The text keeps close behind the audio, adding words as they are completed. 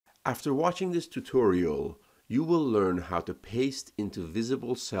After watching this tutorial, you will learn how to paste into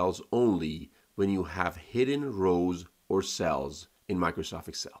visible cells only when you have hidden rows or cells in Microsoft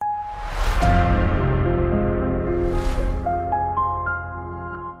Excel.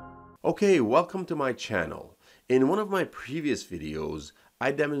 Okay, welcome to my channel. In one of my previous videos,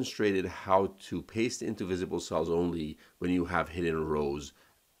 I demonstrated how to paste into visible cells only when you have hidden rows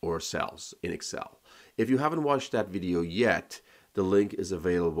or cells in Excel. If you haven't watched that video yet, the link is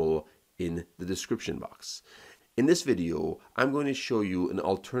available in the description box. In this video, I'm going to show you an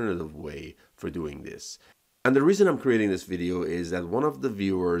alternative way for doing this. And the reason I'm creating this video is that one of the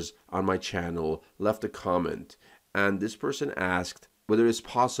viewers on my channel left a comment, and this person asked whether it's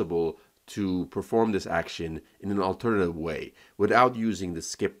possible to perform this action in an alternative way without using the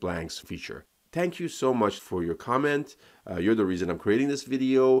skip blanks feature. Thank you so much for your comment. You're the reason I'm creating this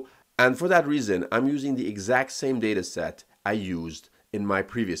video. And for that reason, I'm using the exact same data set I used in my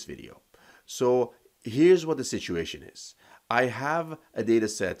previous video. So here's what the situation is. I have a data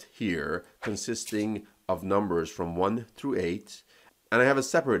set here consisting of numbers from 1 through 8, and I have a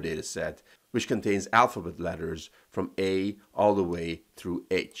separate data set which contains alphabet letters from A all the way through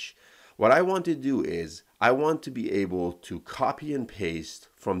H. What I want to do is I want to be able to copy and paste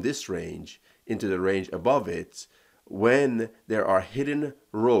from this range into the range above it when there are hidden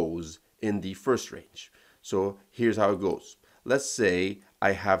rows in the first range. So here's how it goes. Let's say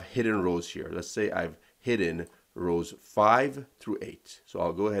I have hidden rows here. Let's say I've hidden rows 5 through 8. So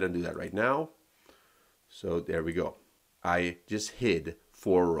I'll go ahead and do that right now. So there we go. I just hid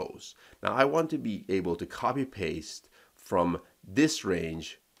 4 rows. Now I want to be able to copy paste from this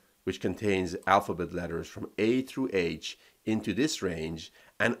range, which contains alphabet letters from A through H, into this range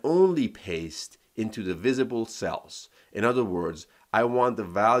and only paste into the visible cells. In other words, I want the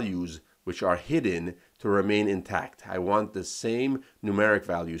values which are hidden to remain intact. I want the same numeric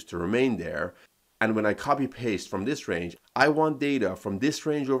values to remain there. And when I copy paste from this range, I want data from this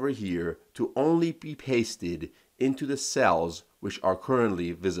range over here to only be pasted into the cells which are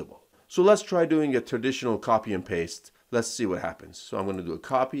currently visible. So let's try doing a traditional copy and paste. Let's see what happens. So I'm going to do a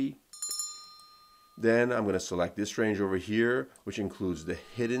copy. Then I'm going to select this range over here, which includes the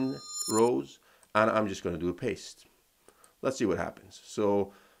hidden rows, and I'm just going to do a paste. Let's see what happens.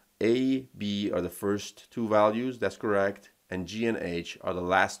 So A, B are the first 2 values, that's correct, and G and H are the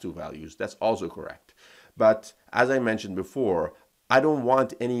last 2 values, that's also correct. But as I mentioned before, I don't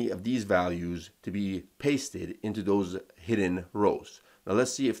want any of these values to be pasted into those hidden rows. Now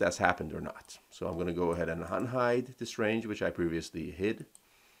let's see if that's happened or not. So I'm going to go ahead and unhide this range, which I previously hid.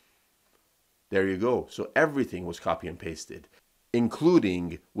 There you go. So everything was copy and pasted,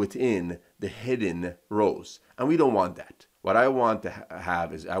 including within the hidden rows. And we don't want that. What I want to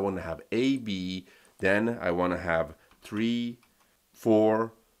have is I want to have A, B, then I want to have 3,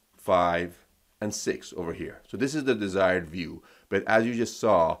 4, 5, and 6 over here. So this is the desired view. But as you just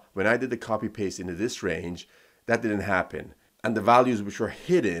saw, when I did the copy paste into this range, that didn't happen. And the values which were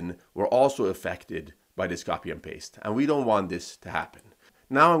hidden were also affected by this copy and paste. And we don't want this to happen.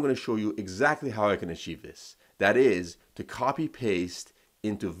 Now I'm going to show you exactly how I can achieve this. That is to copy paste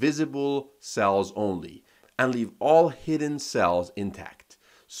into visible cells only and leave all hidden cells intact.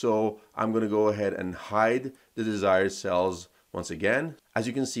 So I'm going to go ahead and hide the desired cells once again. As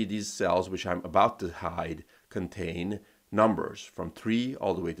you can see, these cells which I'm about to hide contain numbers from 3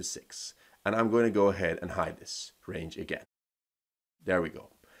 all the way to 6. And I'm going to go ahead and hide this range again. There we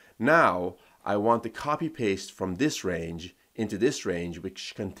go. Now I want to copy paste from this range into this range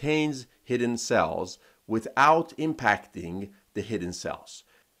which contains hidden cells without impacting the hidden cells.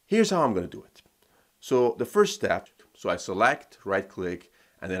 Here's how I'm going to do it. So the first step, so I select, right click,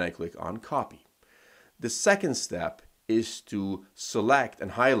 and then I click on copy. The second step is to select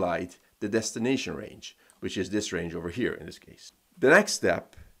and highlight the destination range, which is this range over here in this case. The next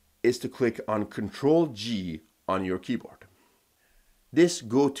step is to click on Ctrl G on your keyboard. This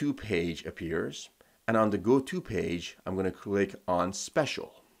Go To page appears, and on the Go To page, I'm going to click on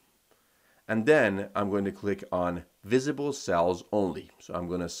Special. And then I'm going to click on Visible Cells Only. So I'm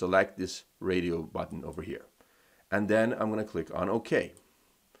going to select this radio button over here. And then I'm going to click on OK.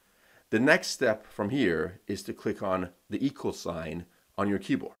 The next step from here is to click on the equal sign on your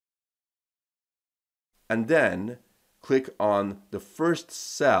keyboard. And then click on the first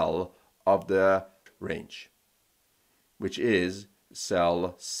cell of the range, which is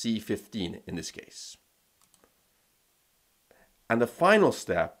cell C15 in this case. And the final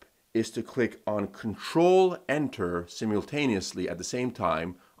step is to click on CTRL+ENTER simultaneously at the same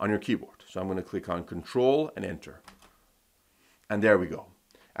time on your keyboard. So I'm going to click on Control and Enter. And there we go.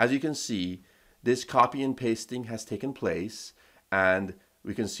 As you can see, this copy and pasting has taken place, and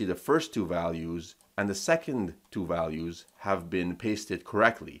we can see the first two values and the second two values have been pasted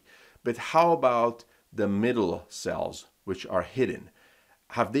correctly. But how about the middle cells, which are hidden?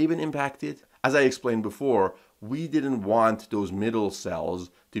 Have they been impacted? As I explained before, we didn't want those middle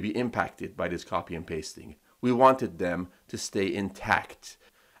cells to be impacted by this copy and pasting. We wanted them to stay intact,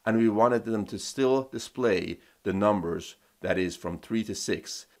 and we wanted them to still display the numbers, that is from 3 to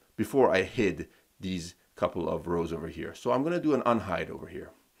 6, before I hid these couple of rows over here. So I'm going to do an unhide over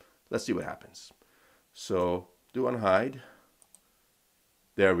here. Let's see what happens. So do unhide.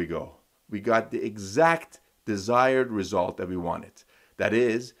 There we go. We got the exact desired result that we wanted. That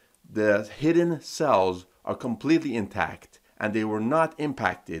is, the hidden cells are completely intact and they were not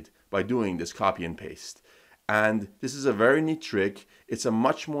impacted by doing this copy and paste. And this is a very neat trick. It's a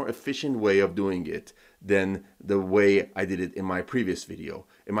much more efficient way of doing it than the way I did it in my previous video.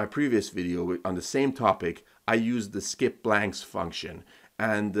 In my previous video on the same topic, I used the skip blanks function.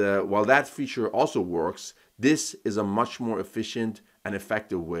 And while that feature also works, this is a much more efficient and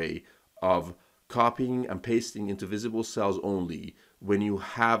effective way of copying and pasting into visible cells only when you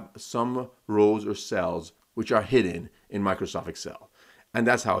have some rows or cells which are hidden in Microsoft Excel. And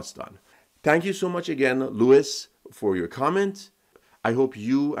that's how it's done. Thank you so much again, Louis, for your comment. I hope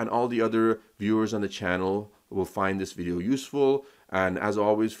you and all the other viewers on the channel will find this video useful. And as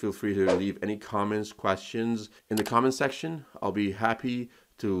always, feel free to leave any comments, questions in the comment section. I'll be happy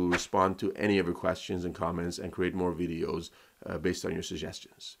to respond to any of your questions and comments and create more videos based on your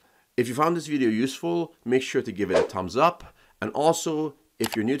suggestions. If you found this video useful, make sure to give it a thumbs up. And also,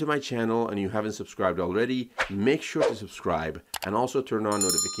 if you're new to my channel and you haven't subscribed already, make sure to subscribe and also turn on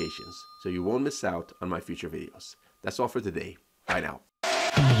notifications so you won't miss out on my future videos. That's all for today. Bye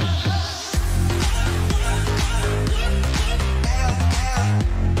now.